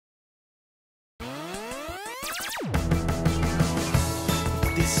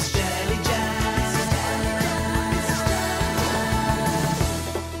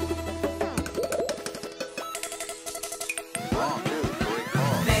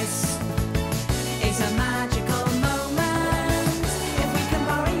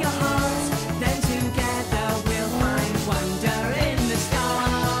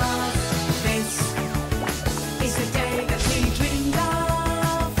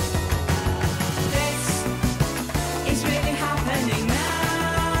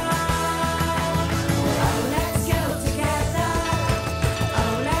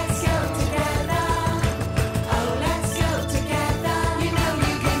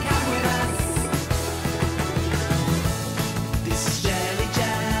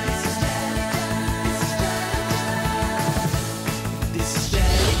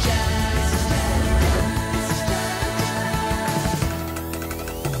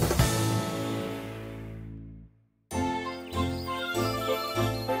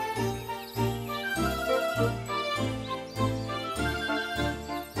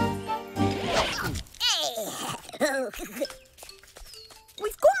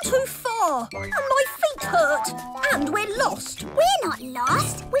too far, and my feet hurt, and we're lost. We're not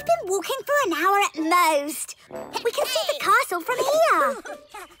lost. We've been walking for an hour at most. We can see the castle from here.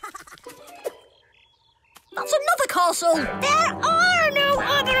 That's another castle. There are no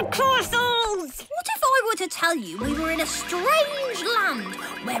other castles. What if I were to tell you we were in a strange land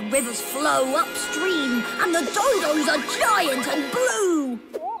where rivers flow upstream and the dodos are giant and blue?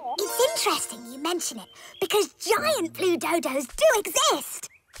 It's interesting you mention it, because giant blue dodos do exist.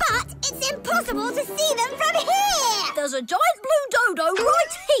 But it's impossible to see them from here. There's a giant blue dodo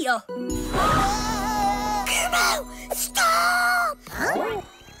right here. ZooMoo, stop! Huh?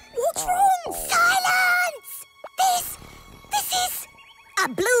 What's wrong? Silence! This is a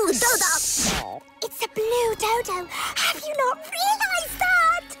blue dodo. It's a blue dodo. Have you not realised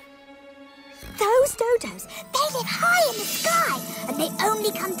that? Those dodos, they live high in the sky, and they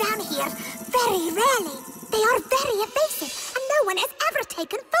only come down here very rarely. They are very evasive, and no one has ever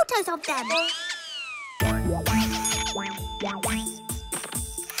taken photos of them.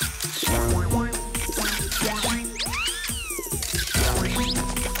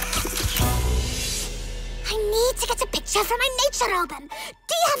 I need to get a picture for my nature album.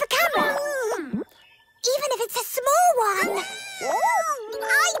 Do you have a camera? Even if it's a small one.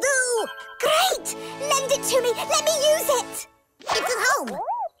 I do. Great. Lend it to me. Let me use it. It's at home.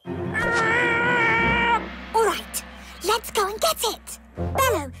 All right. Let's go and get it.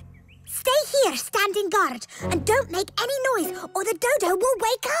 Bello, stay here standing guard and don't make any noise or the dodo will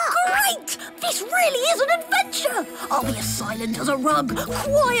wake up. Great! This really is an adventure. I'll be as silent as a rug,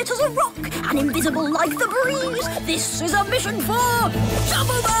 quiet as a rock, and invisible like the breeze. This is a mission for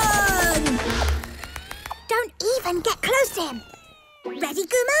Jammbo Man! Don't even get close to him. Ready,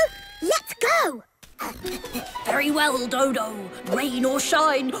 ZooMoo? Let's go! Very well, Dodo. Rain or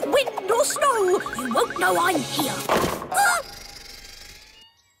shine, wind or snow, you won't know I'm here. Huh?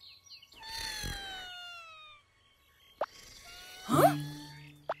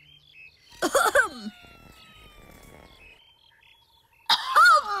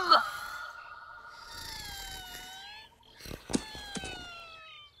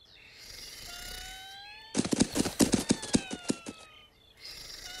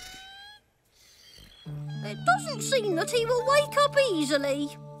 It doesn't seem that he will wake up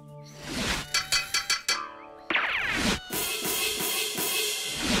easily.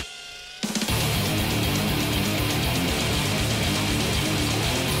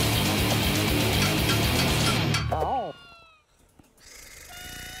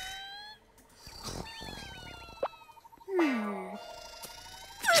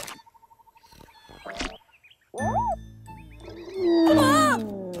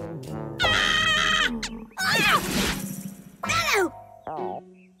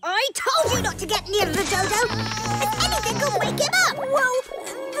 I told you not to get near the dodo. If anything could wake him up. Well,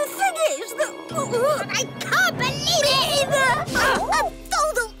 the thing is that... I can't believe it either. A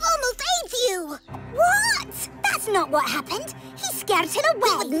dodo almost ate you. What? That's not what happened. He skirted away.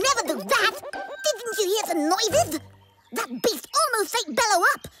 He would never do that. Didn't you hear the noises? That beast almost ate Bello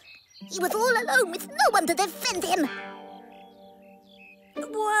up. He was all alone with no one to defend him.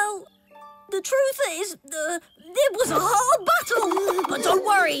 Well, the truth is, it was a hard battle. But don't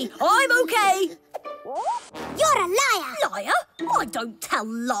worry, I'm okay. You're a liar. Liar? I don't tell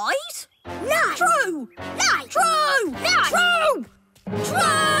lies. Lie. True. Lie. True. Lie. True. True.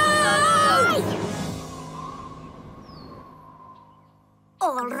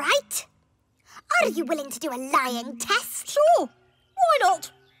 All right. Are you willing to do a lying test? Sure. Why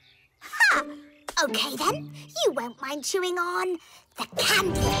not? Ha! Okay, then. You won't mind chewing on the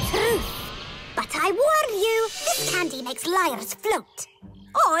candy of truth. But I warn you, this candy makes liars float.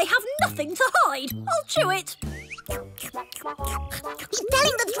 I have nothing to hide. I'll chew it. He's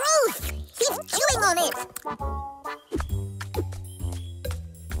telling the truth. He's chewing on it.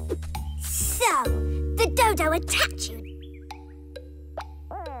 So, the dodo attacked you.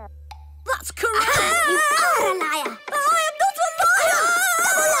 That's correct. You are a liar. I am not a liar.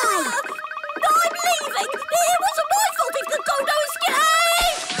 Double lie. I'm leaving. It wasn't my fault if the dodo escaped.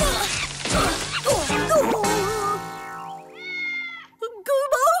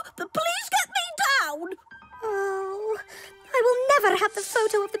 Gumo, please get me down. Oh, I will never have the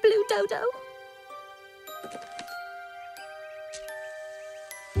photo of the blue dodo.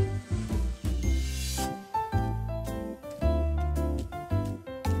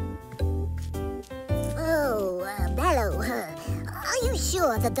 Oh, Bello, are you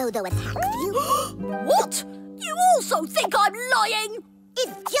sure the dodo attacked you? What? You also think I'm lying?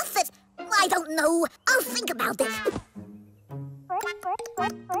 It's just that, I don't know. I'll think about it.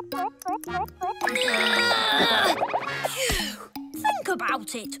 Think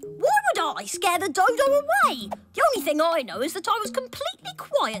about it. Why would I scare the dodo away? The only thing I know is that I was completely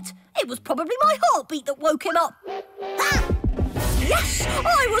quiet. It was probably my heartbeat that woke him up. Ah! Yes,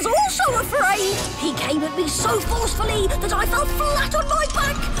 I was also afraid. He came at me so forcefully that I fell flat on my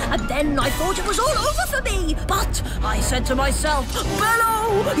back. And then I thought it was all over for me. But I said to myself,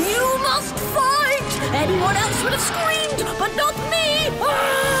 Bello, you must fight. Anyone else would have screamed, but not me.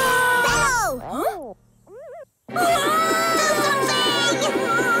 Bello! Huh? Do something!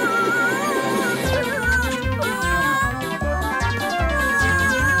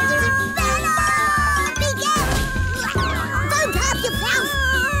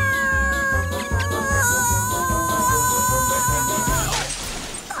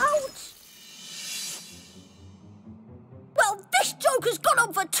 Has gone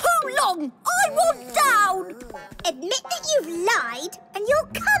on for too long. I want down. Admit that you've lied and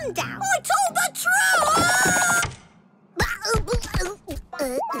you'll come down. I told the truth.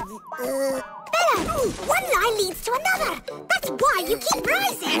 Bello, one lie leads to another. That's why you keep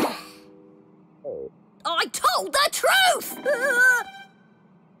rising. I told the truth.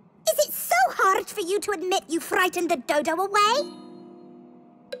 Is it so hard for you to admit you frightened the dodo away?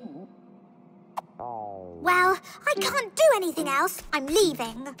 Well, I can't do anything else. I'm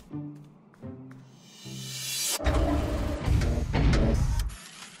leaving.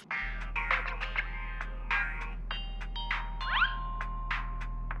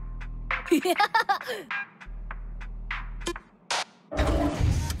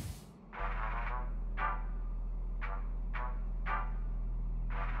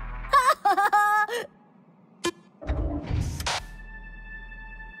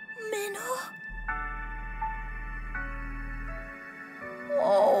 Mina?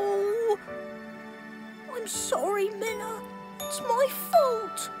 Oh, I'm sorry, Mina. It's my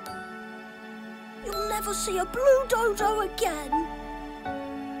fault. You'll never see a blue dodo again.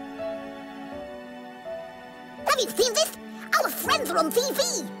 Have you seen this? Our friends are on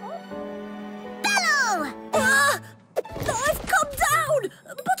TV. Bello! I've come down,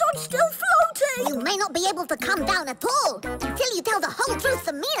 but I'm still floating. You may not be able to come down at all until you tell the whole truth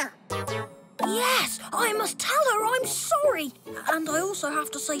to Mina. Yes, I must tell her I'm sorry. And I also have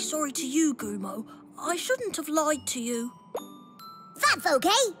to say sorry to you, ZooMoo. I shouldn't have lied to you. That's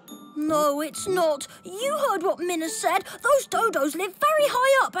okay. No, it's not. You heard what Mina said. Those dodos live very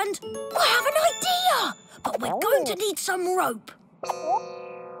high up and I have an idea. But we're going to need some rope.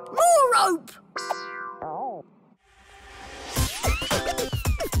 More rope!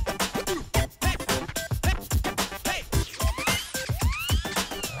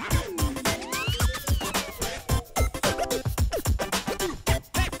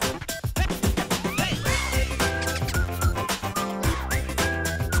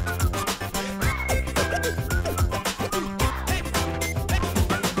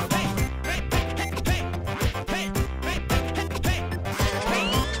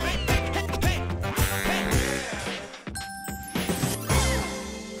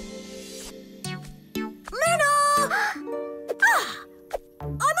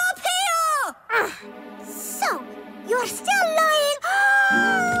 You're still lying!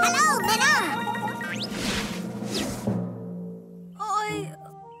 Hello, Mina!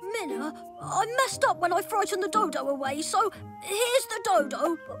 Mina, I messed up when I frightened the dodo away, so here's the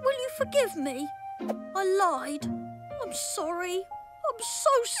dodo. Will you forgive me? I lied. I'm sorry. I'm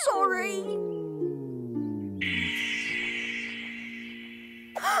so sorry.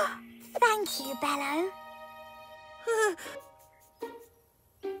 Thank you, Bello.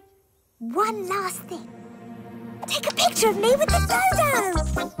 One last thing. Take a picture of me with the dodo!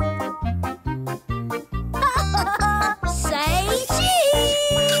 Say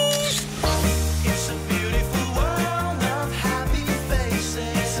cheese! It's a beautiful world of happy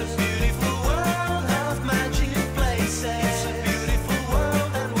faces. It's a beautiful world of magic places. It's a beautiful world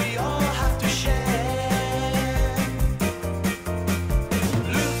that we all have to share.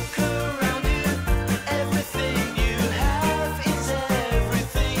 Look around you, everything you have is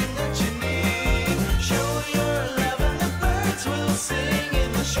everything that you need. Show your love and the birds will sing in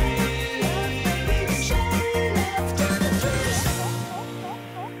the street. Cherry left on the trees.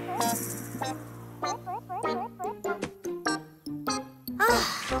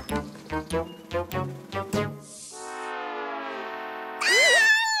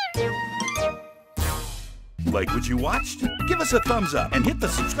 Like what you watched? Give us a thumbs up and hit the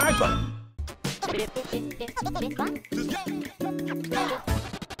subscribe button.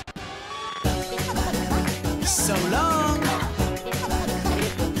 So long.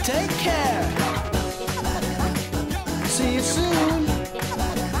 Take care. See you soon.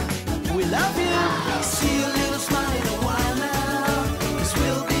 We love you. See a little smile in a while now.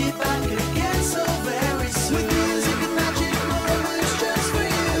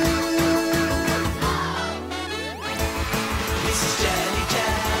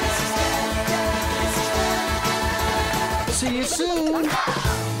 See you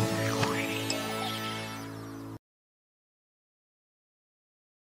soon.